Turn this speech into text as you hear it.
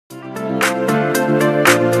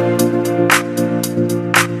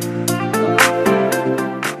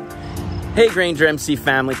Hey Granger MC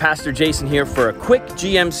family, Pastor Jason here for a quick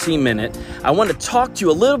GMC Minute. I want to talk to you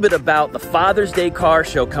a little bit about the Father's Day car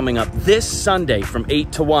show coming up this Sunday from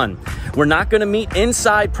 8 to 1. We're not going to meet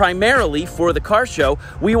inside primarily for the car show.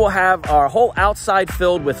 We will have our whole outside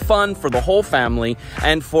filled with fun for the whole family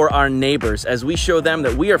and for our neighbors as we show them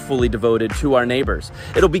that we are fully devoted to our neighbors.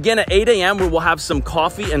 It'll begin at 8 a.m. where we'll have some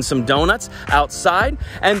coffee and some donuts outside.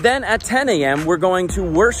 And then at 10 a.m. we're going to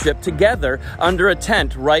worship together under a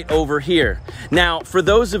tent right over here. Now, for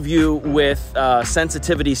those of you with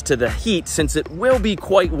sensitivities to the heat, since it will be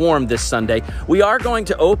quite warm this Sunday, we are going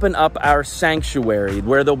to open up our sanctuary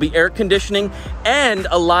where there'll be air conditioning and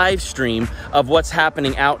a live stream of what's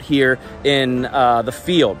happening out here in the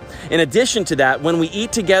field. In addition to that, when we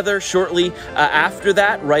eat together shortly after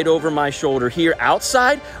that, right over my shoulder here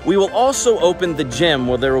outside, we will also open the gym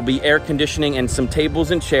where there will be air conditioning and some tables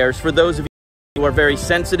and chairs for those of you who are very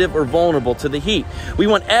sensitive or vulnerable to the heat. We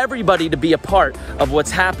want everybody to be a part of what's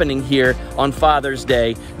happening here on Father's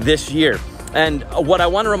Day this year. And what I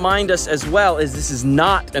want to remind us as well is this is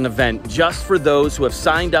not an event just for those who have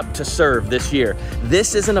signed up to serve this year.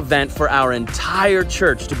 This is an event for our entire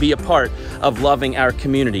church to be a part of loving our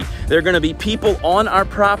community. There are going to be people on our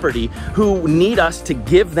property who need us to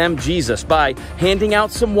give them Jesus by handing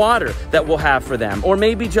out some water that we'll have for them, or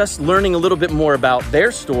maybe just learning a little bit more about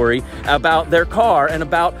their story, about their car, and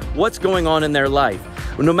about what's going on in their life.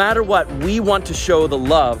 No matter what, we want to show the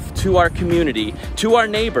love to our community, to our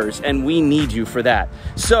neighbors, and we need you for that.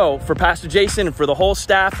 So, for Pastor Jason and for the whole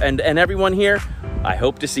staff and everyone here, I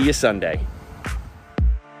hope to see you Sunday.